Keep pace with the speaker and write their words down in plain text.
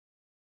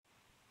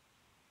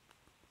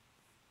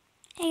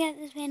got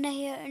this panda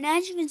here, and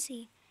as you can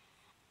see,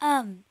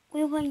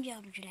 we're playing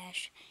Geometry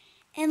Dash.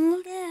 And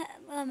look at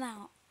the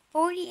amount.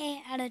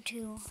 48 out of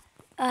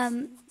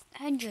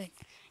 200.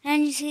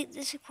 And you see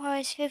this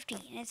requires 50.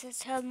 And it says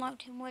to unlock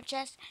 2 more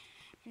chests.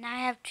 And I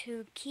have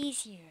 2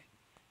 keys here.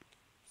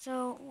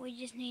 So we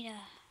just need to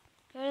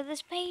go to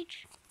this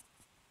page.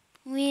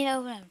 We need to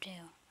open up 2.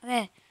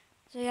 Okay.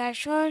 So we got a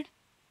sword.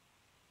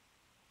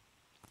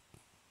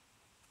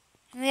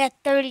 And we got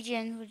 30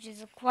 gems, which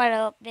is quite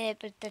a bit,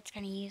 but that's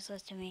kind of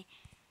useless to me.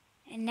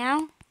 And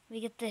now we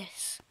get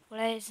this.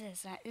 What is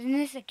this? Isn't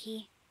this a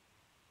key?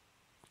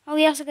 Oh,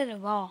 we also get a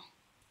ball.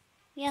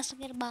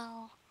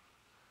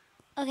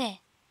 Okay,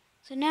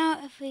 so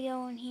now if we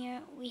go in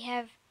here, we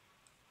have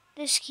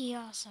this key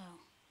also.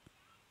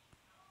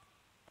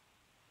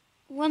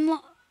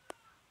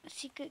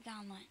 Secret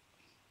gauntlet.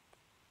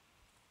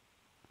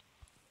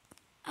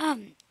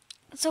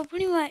 So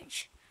pretty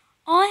much,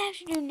 all I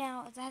have to do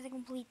now is I have to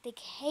complete the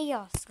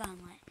Chaos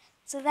Gauntlet.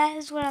 So that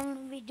is what I'm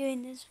going to be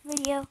doing this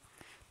video.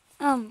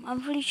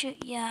 I'm pretty sure,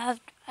 yeah,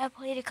 I've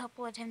played a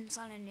couple of times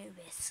on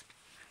Anubis.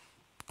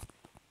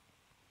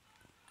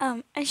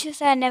 It's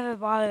just that I never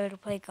bothered to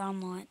play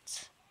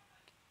gauntlets.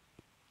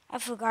 I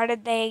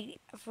forgot they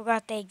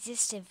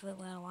existed for a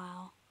little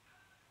while.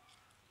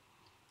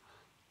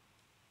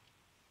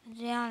 To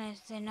be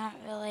honest, they're not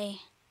really.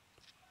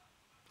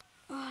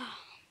 I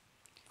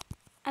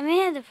may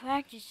have to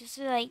practice just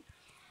to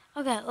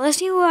okay, let's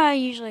see where I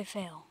usually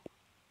fail.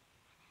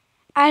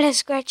 I just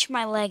scratched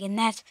my leg, and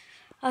that's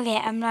okay.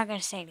 I'm not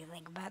gonna say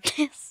anything about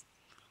this.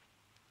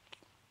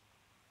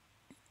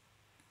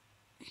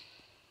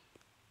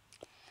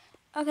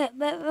 Okay,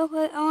 but real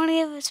quick, I want to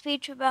give a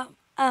speech about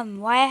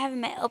why I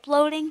haven't been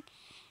uploading,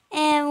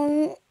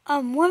 and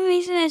one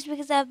reason is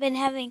because I've been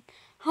having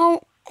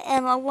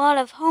a lot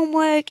of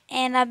homework,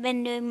 and I've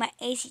been doing my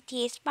ACT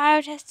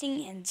Aspire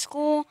testing in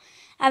school.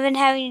 I've been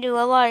having to do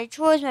a lot of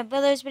chores. My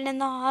brother's been in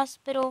the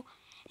hospital,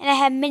 and I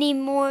have many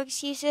more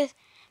excuses,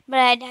 but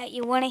I doubt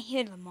you want to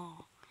hear them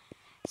all.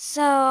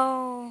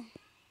 So,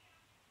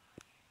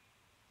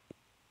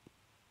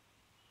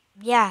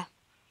 yeah,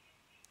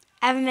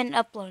 I haven't been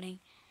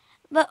uploading.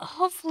 But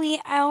hopefully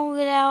I'll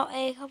get out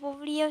a couple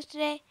videos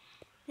today.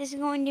 This is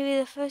going to be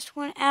the first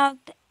one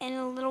out in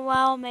a little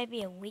while,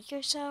 maybe a week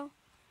or so.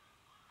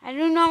 I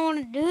do not want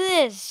to do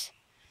this.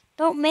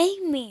 Don't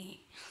make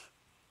me.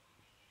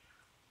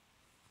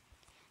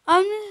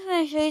 I'm just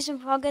going to show you some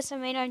progress I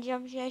made on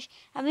Jump Dash.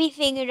 I beat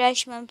Finger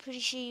Dash, but I'm pretty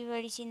sure you've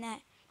already seen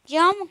that.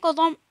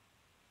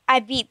 I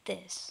beat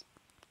this.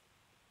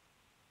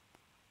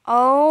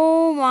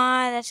 Oh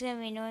my, that's going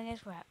to be annoying as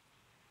crap.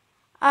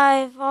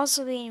 I've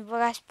also been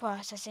blast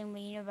processing,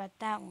 but you know about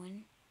that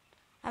one.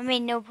 I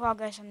made no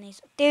progress on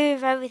these. Theory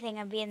of everything,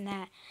 I'm beating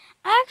that.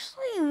 I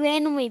actually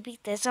randomly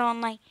beat this, so I'm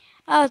like,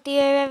 oh,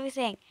 theory of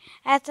everything.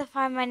 I have to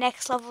find my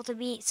next level to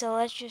beat, so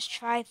let's just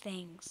try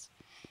things.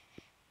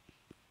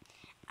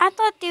 I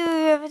thought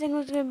theory of everything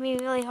was going to be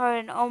really hard,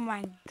 and oh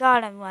my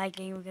god, I'm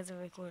lagging because of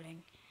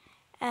recording.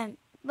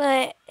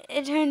 But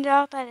it turns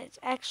out that it's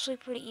actually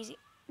pretty easy.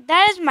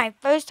 That is my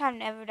first time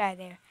to ever die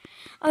there.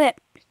 Okay,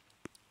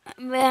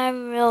 but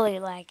I'm really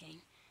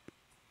lagging.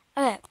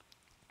 Okay.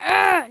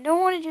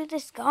 Don't want to do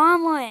this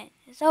gauntlet.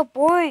 It's so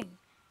boring.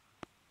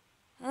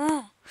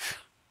 Ugh.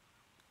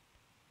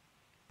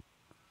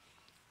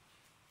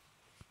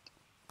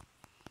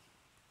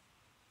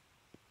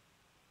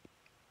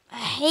 I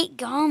hate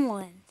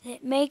gauntlets.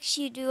 It makes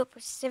you do a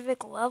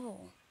specific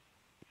level.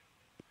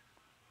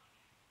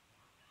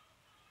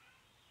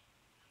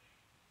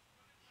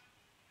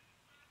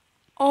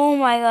 Oh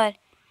my god.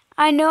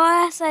 I know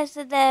I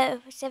said that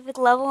a specific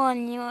level,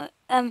 and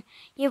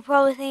you're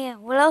probably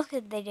thinking, what else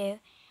could they do?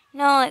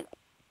 No,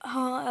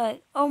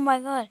 oh my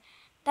god.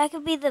 That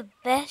could be the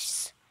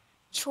best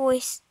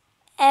choice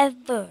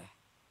ever.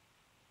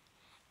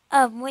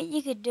 What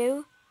you could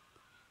do,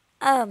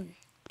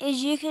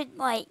 is you could,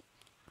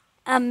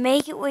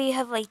 make it where you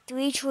have,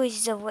 3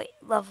 choices of what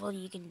level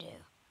you can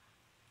do.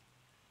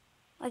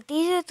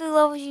 These are the 3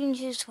 levels you can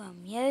choose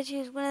from. You have to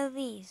choose one of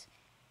these.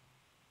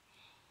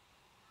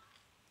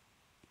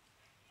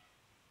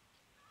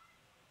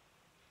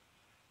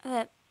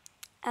 Okay,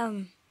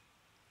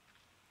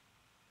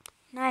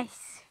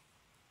 nice.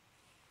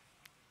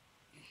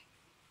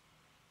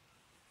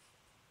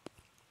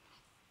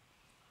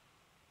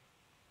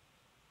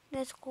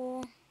 That's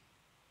cool.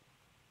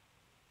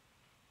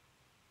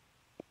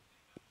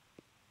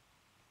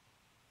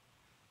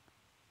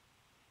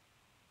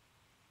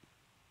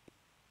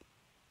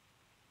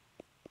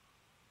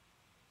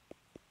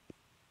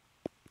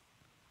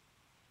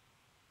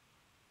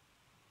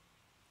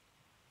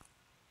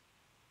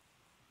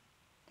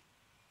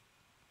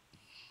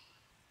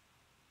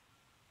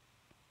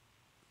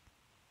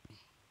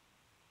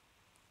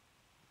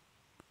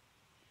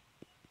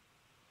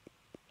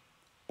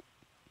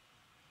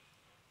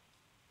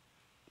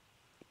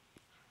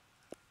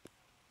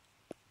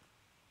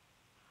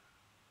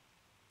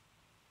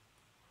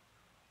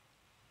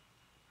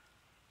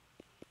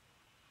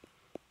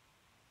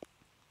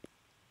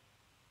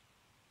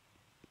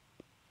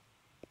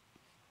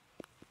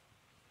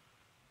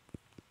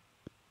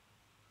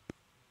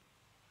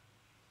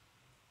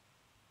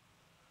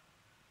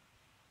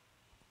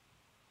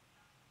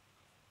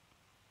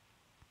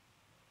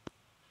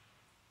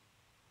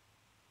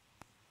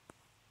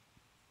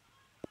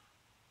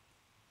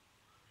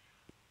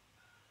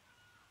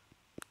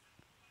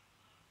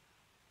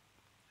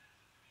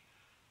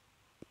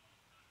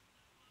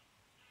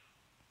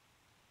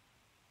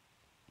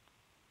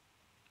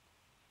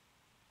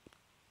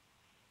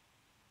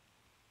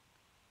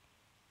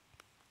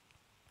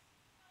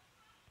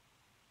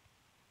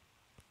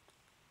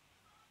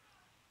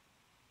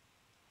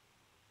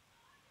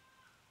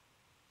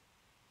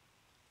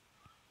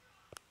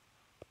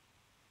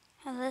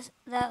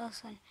 That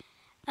looks fun.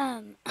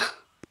 Um,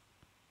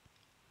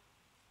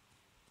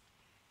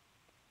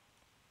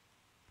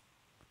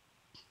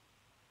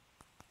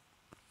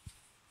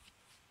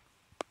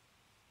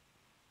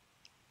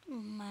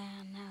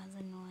 man, that was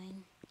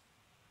annoying.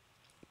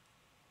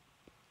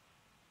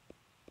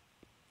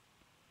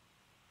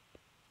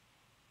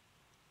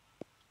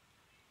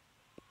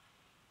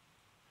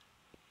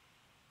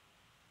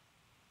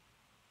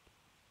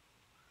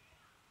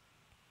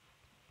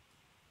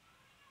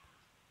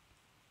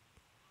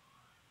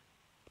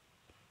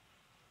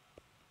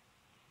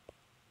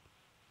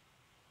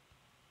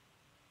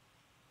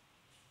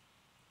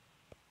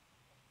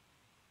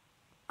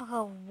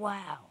 Oh,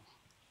 wow.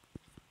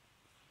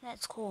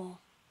 That's cool.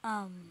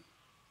 Mom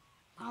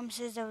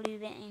says I'll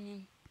leave it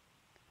in.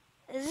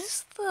 Is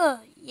this the...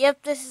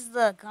 Yep, this is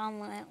the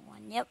Gaunlet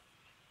one. Yep.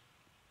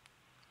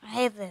 I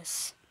hate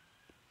this.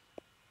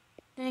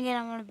 Then again,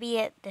 I'm gonna beat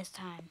it this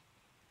time.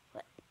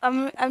 But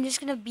I'm just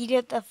gonna beat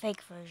it the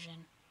fake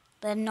version.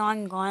 The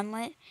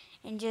non-Gaunlet.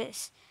 And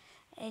just...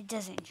 It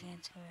doesn't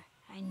transfer.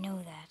 I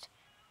know that.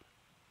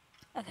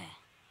 Okay.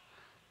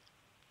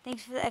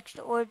 Thanks for the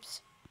extra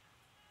orbs.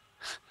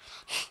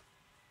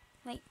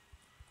 Wait.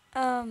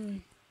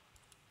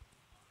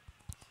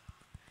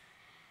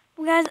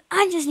 Guys,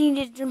 I just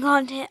needed the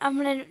content. I'm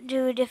gonna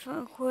do a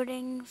different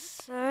recording.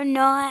 So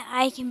no,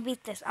 I can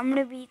beat this. I'm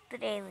gonna beat the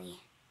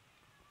daily.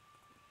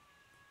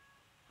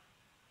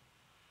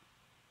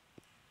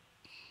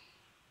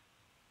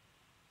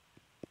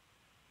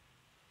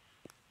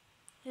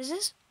 Is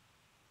this?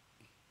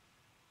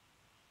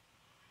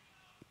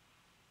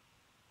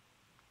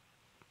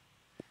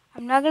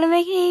 I'm not gonna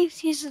make any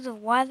excuses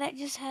of why that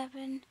just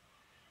happened.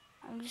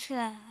 I'm just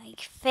gonna like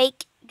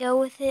fake go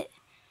with it.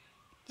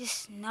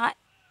 Just not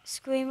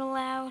scream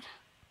aloud.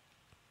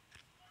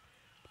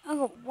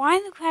 Oh, why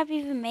the crap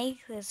even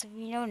make this if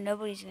you know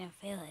nobody's gonna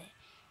fail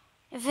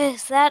it? If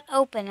it's that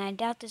open, I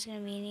doubt there's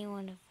gonna be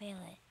anyone to fail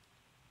it.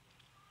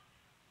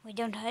 Wait,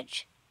 don't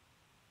touch.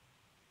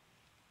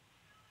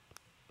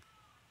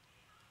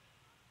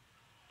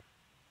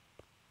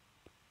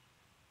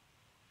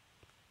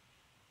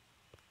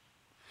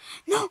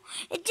 No,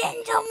 it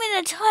didn't tell me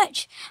to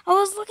touch. I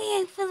was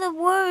looking for the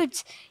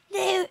words.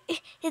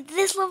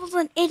 This level's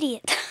an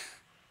idiot.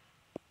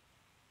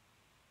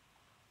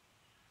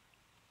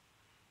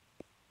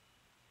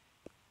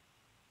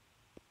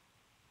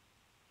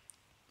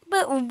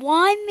 But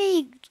why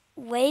make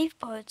wave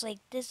parts like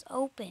this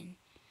open?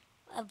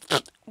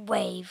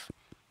 Wave.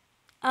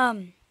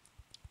 Like,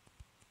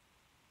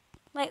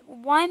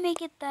 why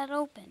make it that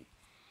open?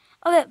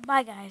 Okay,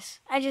 bye guys.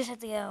 I just have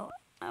to go.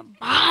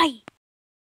 Bye.